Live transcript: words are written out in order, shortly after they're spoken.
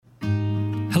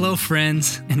Hello,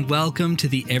 friends, and welcome to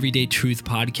the Everyday Truth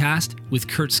Podcast with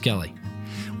Kurt Skelly.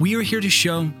 We are here to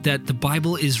show that the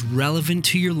Bible is relevant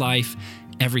to your life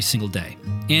every single day.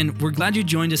 And we're glad you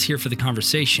joined us here for the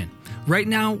conversation. Right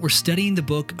now, we're studying the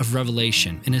book of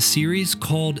Revelation in a series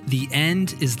called The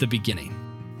End is the Beginning.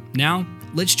 Now,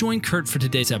 let's join Kurt for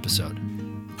today's episode.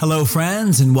 Hello,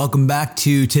 friends, and welcome back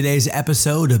to today's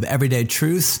episode of Everyday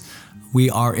Truth. We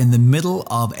are in the middle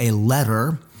of a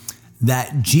letter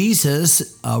that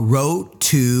Jesus wrote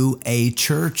to a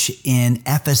church in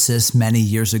Ephesus many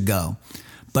years ago.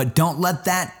 But don't let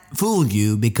that fool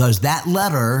you, because that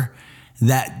letter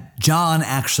that John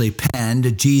actually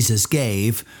penned, Jesus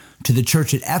gave to the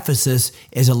church at Ephesus,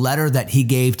 is a letter that he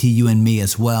gave to you and me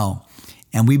as well.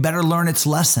 And we better learn its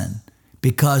lesson,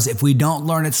 because if we don't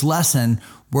learn its lesson,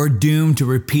 we're doomed to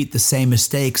repeat the same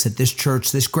mistakes that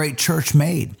this great church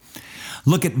made.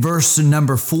 Look at verse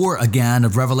number 4 again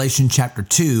of Revelation chapter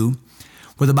 2,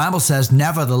 where the Bible says,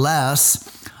 "Nevertheless,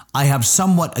 I have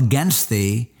somewhat against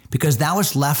thee, because thou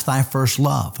hast left thy first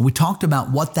love." We talked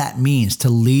about what that means, to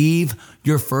leave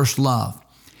your first love.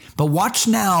 But watch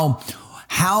now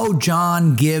how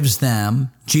John gives them,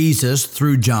 Jesus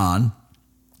through John,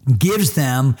 gives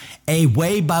them a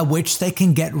way by which they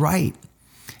can get right.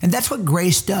 And that's what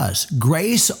grace does.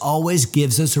 Grace always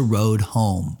gives us a road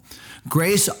home.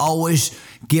 Grace always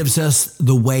gives us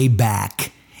the way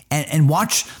back. And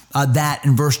watch that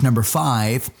in verse number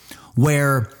 5,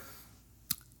 where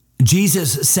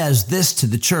Jesus says this to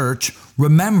the church: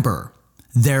 "Remember,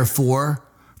 therefore,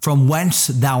 from whence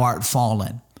thou art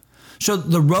fallen." So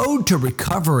the road to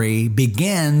recovery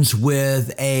begins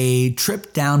with a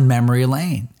trip down memory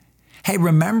lane. Hey,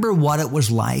 remember what it was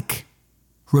like?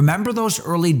 Remember those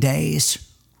early days?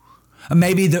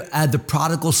 Maybe the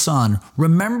prodigal son.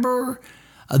 Remember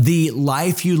the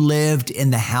life you lived in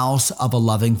the house of a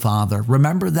loving father.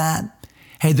 Remember that?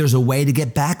 Hey, there's a way to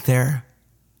get back there.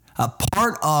 A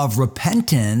part of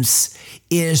repentance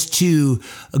is to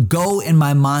go in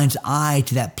my mind's eye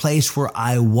to that place where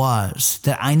I was,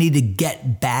 that I need to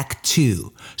get back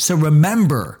to. So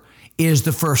remember is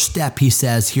the first step, he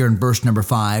says here in verse number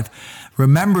 5.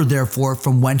 "Remember, therefore,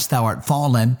 from whence thou art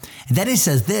fallen." And then he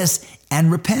says this,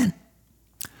 "and repent."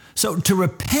 So to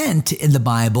repent in the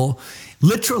Bible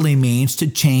literally means to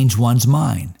change one's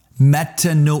mind.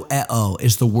 Metanoeo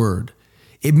is the word.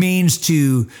 It means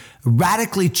to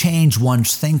radically change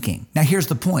one's thinking. Now, here's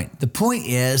the point. The point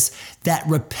is that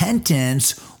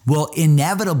repentance will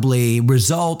inevitably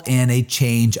result in a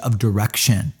change of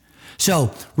direction.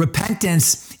 So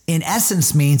repentance, in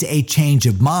essence, means a change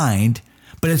of mind,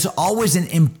 but it's always an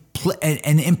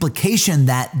implication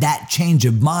that that change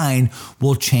of mind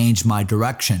will change my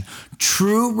direction.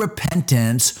 True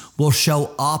repentance will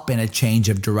show up in a change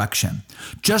of direction.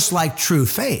 Just like true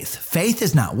faith. Faith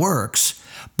is not works,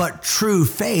 but true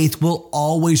faith will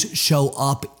always show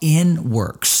up in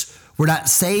works. We're not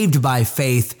saved by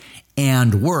faith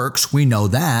and works, we know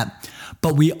that,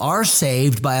 but we are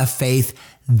saved by a faith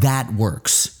that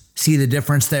works. See the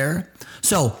difference there?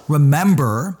 So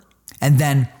remember, and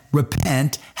then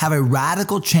repent, have a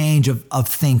radical change of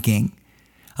thinking.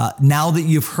 Now that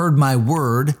you've heard my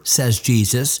word, says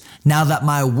Jesus, now that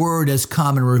my word has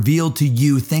come and revealed to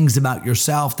you things about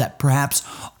yourself that perhaps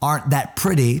aren't that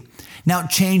pretty, now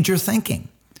change your thinking.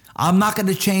 I'm not going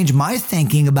to change my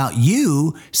thinking about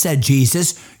you, said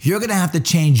Jesus. You're going to have to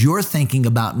change your thinking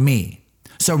about me.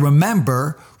 So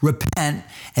remember, repent,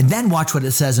 and then watch what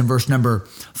it says in verse number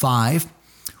 5.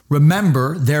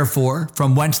 "Remember, therefore,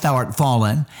 from whence thou art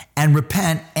fallen, and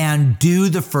repent and do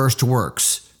the first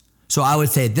works." So I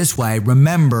would say it this way: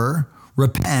 remember,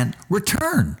 repent,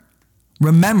 return.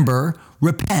 Remember,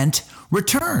 repent,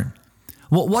 return.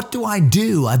 Well, what do I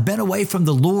do? I've been away from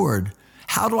the Lord.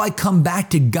 How do I come back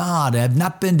to God? I've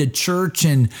not been to church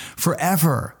in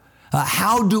forever.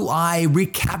 How do I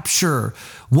recapture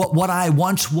what I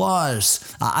once was?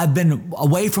 I've been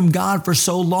away from God for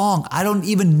so long, I don't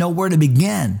even know where to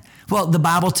begin. Well, the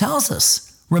Bible tells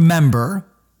us, remember,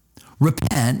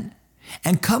 repent,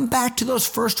 and come back to those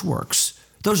first works,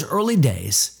 those early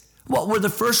days. What were the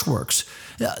first works?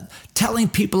 Telling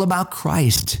people about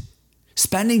Christ,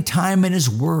 spending time in His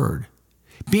Word,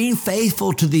 being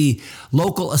faithful to the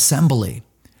local assembly.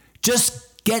 Just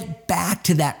get back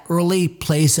to that early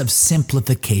place of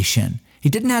simplification.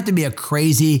 It didn't have to be a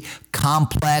crazy,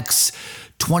 complex,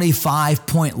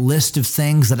 25-point list of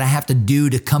things that I have to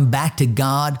do to come back to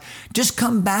God. Just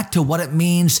come back to what it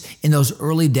means in those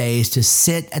early days to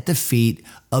sit at the feet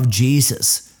of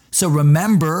Jesus. So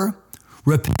remember,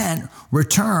 repent,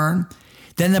 return.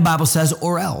 Then the Bible says,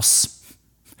 or else.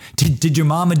 Did your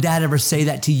mom and dad ever say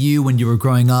that to you when you were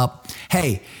growing up?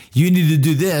 Hey, you need to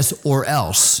do this or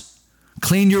else.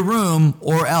 Clean your room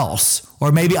or else.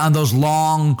 Or maybe on those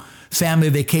long family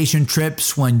vacation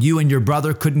trips when you and your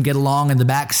brother couldn't get along in the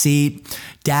back seat,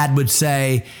 dad would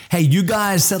say, hey, you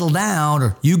guys settle down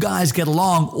or you guys get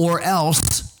along or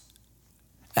else.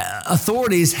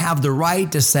 Authorities have the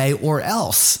right to say or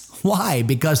else. Why?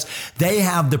 Because they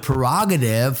have the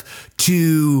prerogative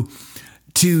to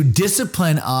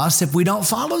discipline us if we don't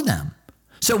follow them.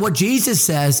 So what Jesus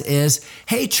says is,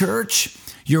 hey, church,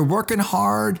 you're working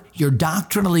hard, you're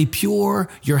doctrinally pure,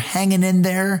 you're hanging in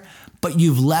there, but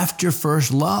you've left your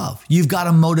first love. You've got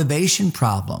a motivation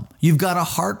problem. You've got a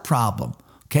heart problem.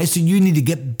 Okay, so you need to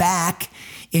get back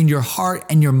in your heart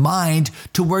and your mind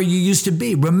to where you used to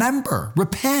be. Remember,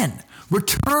 repent,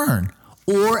 return,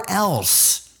 or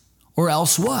else. Or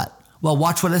else what? Well,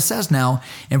 watch what it says now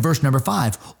in verse number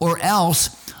 5. Or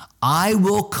else I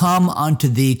will come unto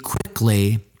thee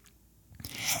quickly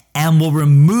and will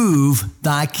remove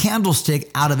thy candlestick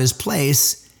out of his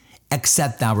place,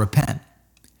 except thou repent.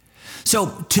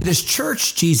 So to this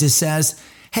church, Jesus says,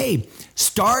 hey,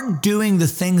 start doing the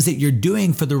things that you're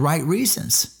doing for the right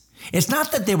reasons. It's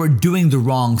not that they were doing the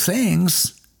wrong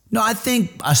things. No, I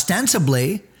think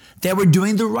ostensibly they were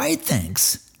doing the right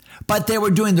things. But they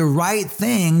were doing the right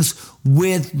things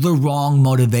with the wrong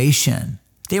motivation.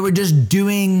 They were just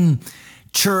doing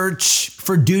church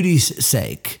for duty's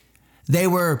sake. They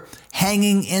were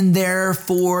hanging in there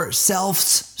for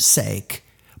self's sake,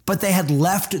 but they had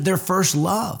left their first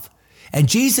love. And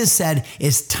Jesus said,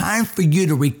 it's time for you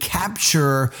to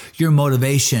recapture your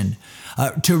motivation,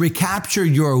 to recapture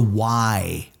your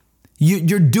why.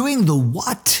 You're doing the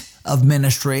what of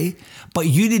ministry, but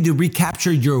you need to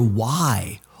recapture your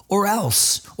why. Or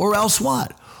else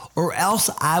what? Or else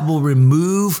I will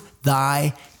remove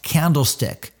thy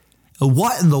candlestick.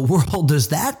 What in the world does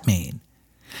that mean?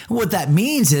 What that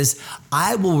means is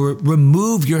I will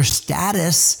remove your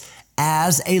status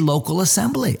as a local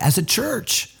assembly, as a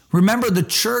church. Remember, the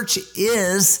church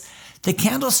is the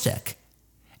candlestick.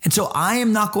 And so I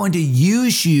am not going to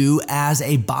use you as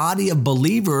a body of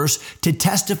believers to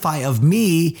testify of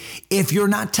me if you're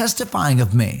not testifying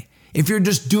of me. If you're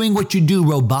just doing what you do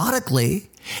robotically,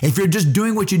 if you're just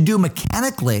doing what you do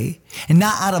mechanically and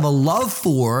not out of a love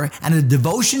for and a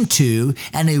devotion to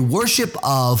and a worship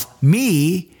of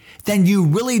me, then you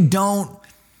really don't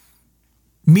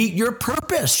meet your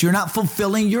purpose. You're not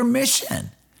fulfilling your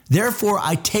mission. Therefore,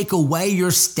 I take away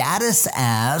your status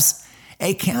as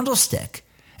a candlestick.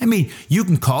 I mean, you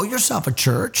can call yourself a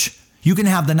church. You can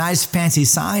have the nice fancy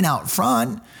sign out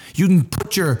front. You can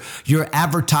put your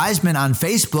advertisement on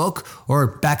Facebook or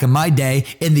back in my day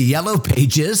in the yellow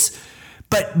pages.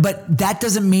 But that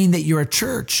doesn't mean that you're a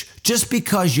church. Just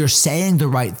because you're saying the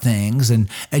right things and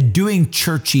doing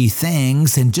churchy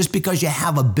things, and just because you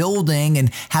have a building and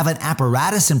have an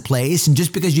apparatus in place, and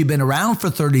just because you've been around for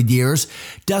 30 years,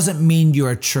 doesn't mean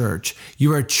you're a church.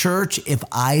 You're a church if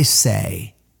I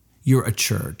say you're a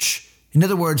church. In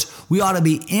other words, we ought to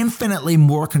be infinitely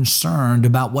more concerned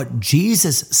about what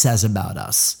Jesus says about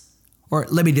us. Or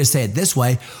let me just say it this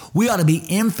way. We ought to be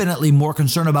infinitely more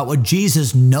concerned about what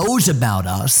Jesus knows about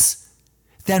us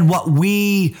than what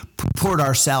we purport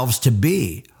ourselves to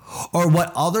be or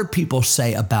what other people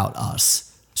say about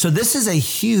us. So this is a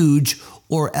huge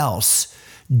or else.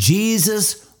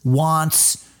 Jesus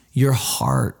wants your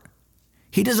heart.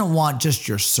 He doesn't want just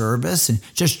your service and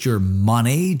just your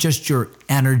money, just your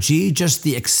energy, just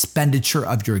the expenditure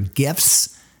of your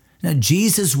gifts. Now,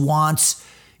 Jesus wants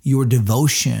your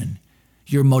devotion,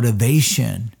 your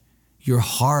motivation, your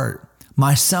heart.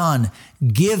 My son,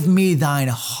 give me thine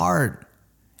heart,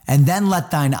 and then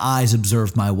let thine eyes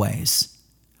observe my ways.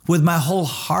 With my whole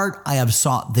heart I have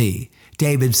sought thee,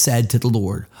 David said to the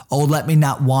Lord. Oh, let me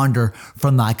not wander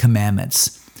from thy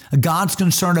commandments. God's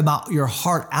concerned about your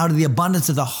heart. Out of the abundance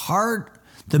of the heart,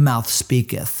 the mouth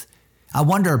speaketh. I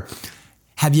wonder,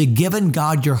 have you given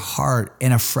God your heart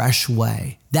in a fresh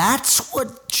way? That's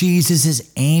what Jesus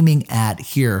is aiming at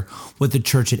here with the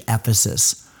church at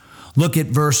Ephesus. Look at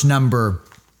verse number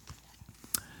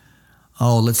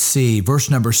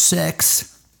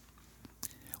 6,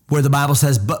 where the Bible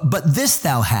says, but this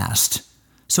thou hast.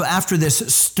 So after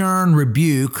this stern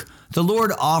rebuke, the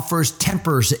Lord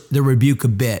tempers the rebuke a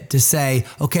bit to say,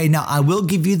 okay, now I will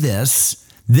give you this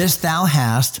thou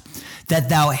hast, that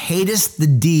thou hatest the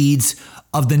deeds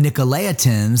of the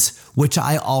Nicolaitans, which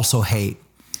I also hate.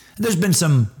 There's been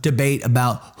some debate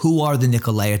about who are the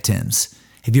Nicolaitans.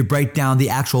 If you break down the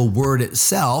actual word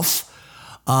itself,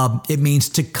 it means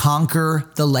to conquer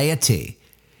the laity.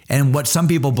 And what some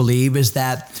people believe is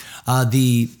that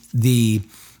the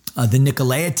The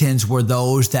Nicolaitans were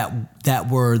those that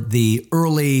were the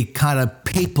early kind of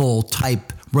papal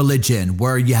type religion,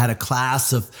 where you had a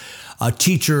class of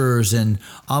teachers and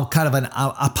kind of an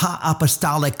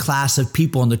apostolic class of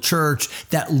people in the church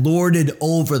that lorded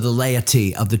over the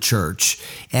laity of the church.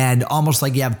 And almost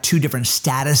like you have two different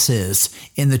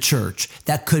statuses in the church.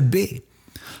 That could be.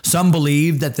 Some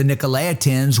believe that the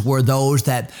Nicolaitans were those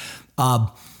that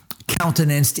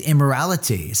countenanced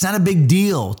immorality. It's not a big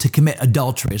deal to commit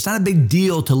adultery. It's not a big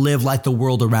deal to live like the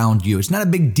world around you. It's not a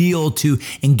big deal to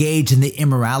engage in the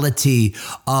immorality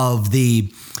of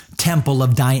the temple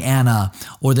of Diana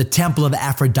or the temple of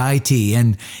Aphrodite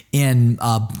in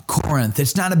Corinth.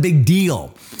 It's not a big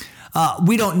deal.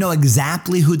 We don't know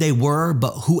exactly who they were,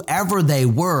 but whoever they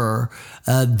were,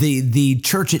 the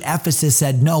church at Ephesus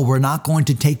said, no, we're not going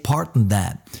to take part in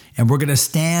that. And we're going to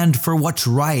stand for what's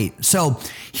right. So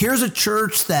here's a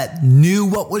church that knew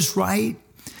what was right.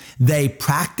 They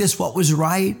practiced what was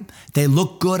right. They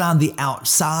looked good on the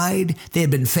outside. They had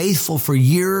been faithful for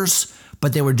years,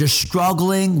 but they were just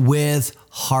struggling with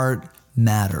heart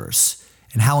matters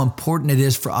and how important it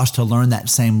is for us to learn that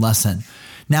same lesson.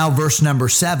 Now, verse number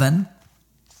 7,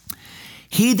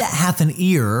 he that hath an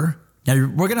ear. Now,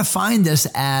 we're going to find this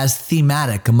as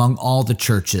thematic among all the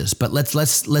churches, but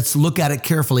let's look at it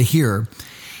carefully here.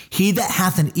 He that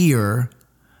hath an ear,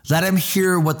 let him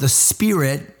hear what the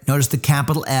Spirit, notice the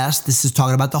capital S, this is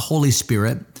talking about the Holy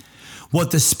Spirit,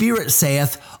 what the Spirit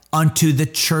saith unto the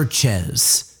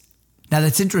churches. Now,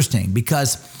 that's interesting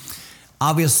because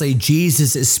obviously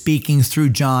Jesus is speaking through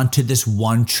John to this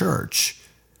one church.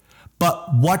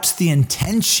 But what's the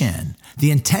intention?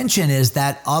 The intention is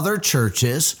that other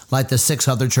churches, like the 6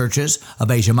 other churches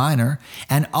of Asia Minor,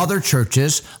 and other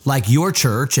churches like your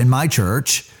church and my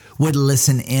church would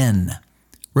listen in.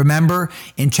 Remember,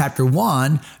 in chapter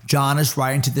 1, John is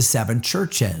writing to the 7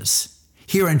 churches.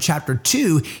 Here in chapter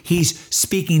 2, he's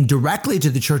speaking directly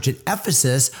to the church at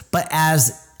Ephesus, but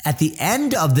as at the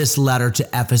end of this letter to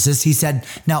Ephesus, he said,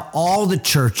 now all the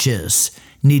churches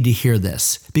need to hear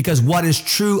this, because what is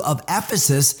true of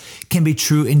Ephesus can be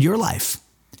true in your life.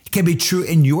 It can be true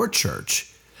in your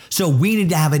church. So we need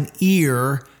to have an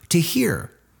ear to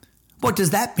hear. What does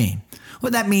that mean?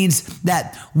 Well, that means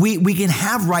that we can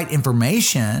have right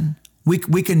information.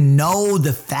 We can know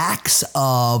the facts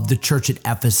of the church at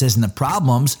Ephesus and the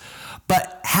problems,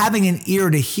 but having an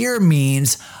ear to hear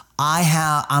means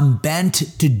I'm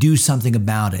bent to do something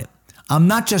about it. I'm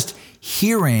not just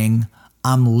hearing,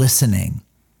 I'm listening.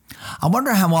 I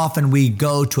wonder how often we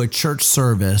go to a church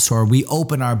service or we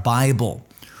open our Bible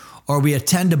or we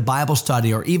attend a Bible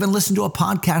study or even listen to a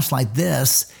podcast like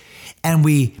this and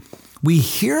we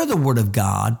hear the word of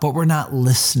God, but we're not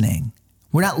listening.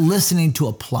 We're not listening to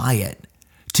apply it,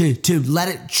 to let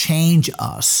it change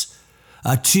us,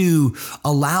 to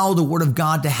allow the word of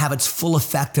God to have its full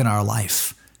effect in our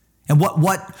life. And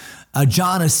what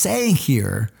John is saying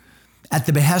here at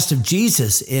the behest of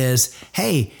Jesus is,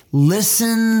 hey,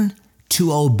 listen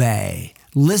to obey.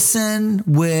 Listen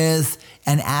with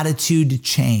an attitude to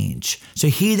change. So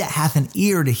he that hath an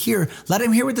ear to hear, let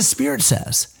him hear what the Spirit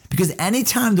says. Because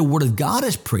anytime the word of God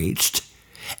is preached,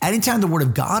 anytime the word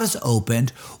of God is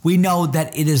opened, we know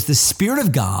that it is the Spirit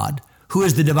of God, who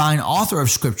is the divine author of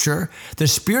Scripture, the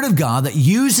Spirit of God that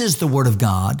uses the word of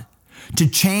God to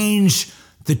change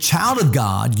the child of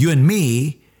God, you and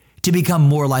me, to become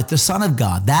more like the Son of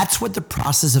God. That's what the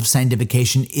process of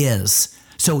sanctification is.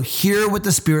 So hear what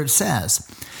the Spirit says.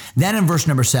 Then in verse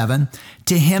number 7,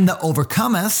 to him that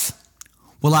overcometh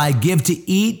will I give to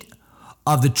eat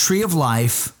of the tree of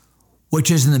life, which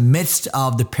is in the midst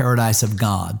of the paradise of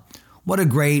God. What a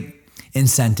great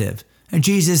incentive. And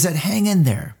Jesus said, hang in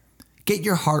there. Get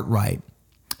your heart right.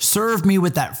 Serve me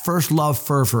with that first love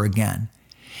fervor again.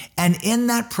 And in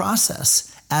that process,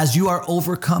 as you are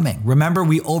overcoming, remember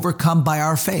we overcome by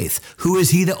our faith. Who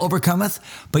is he that overcometh?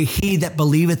 But he that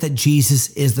believeth that Jesus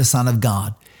is the Son of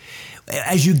God.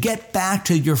 As you get back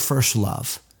to your first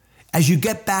love, as you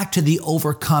get back to the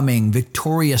overcoming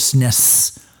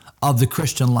victoriousness of the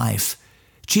Christian life,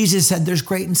 Jesus said there's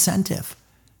great incentive.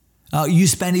 You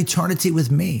spend eternity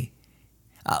with me.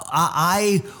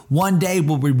 I one day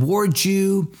will reward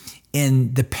you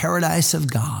in the paradise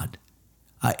of God.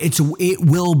 It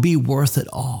will be worth it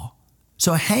all.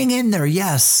 So hang in there,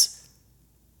 yes.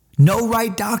 Know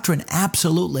right doctrine,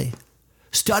 absolutely.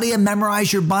 Study and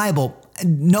memorize your Bible.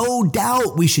 No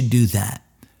doubt we should do that.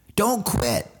 Don't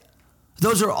quit.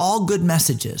 Those are all good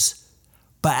messages.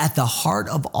 But at the heart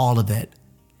of all of it,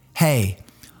 hey,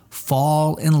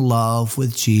 fall in love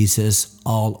with Jesus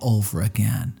all over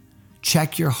again.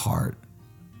 Check your heart.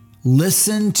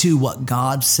 Listen to what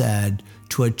God said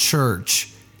to a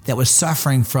church that was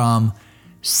suffering from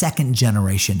second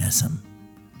generationism.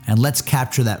 And let's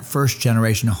capture that first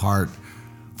generation heart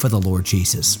for the Lord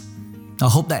Jesus. I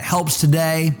hope that helps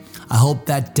today. I hope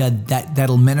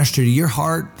that'll minister to your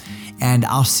heart. And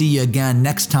I'll see you again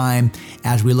next time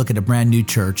as we look at a brand new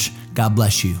church. God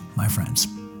bless you, my friends.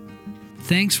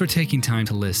 Thanks for taking time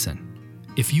to listen.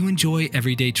 If you enjoy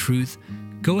Everyday Truth,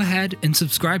 go ahead and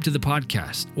subscribe to the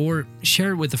podcast or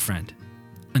share it with a friend.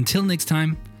 Until next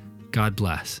time, God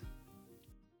bless.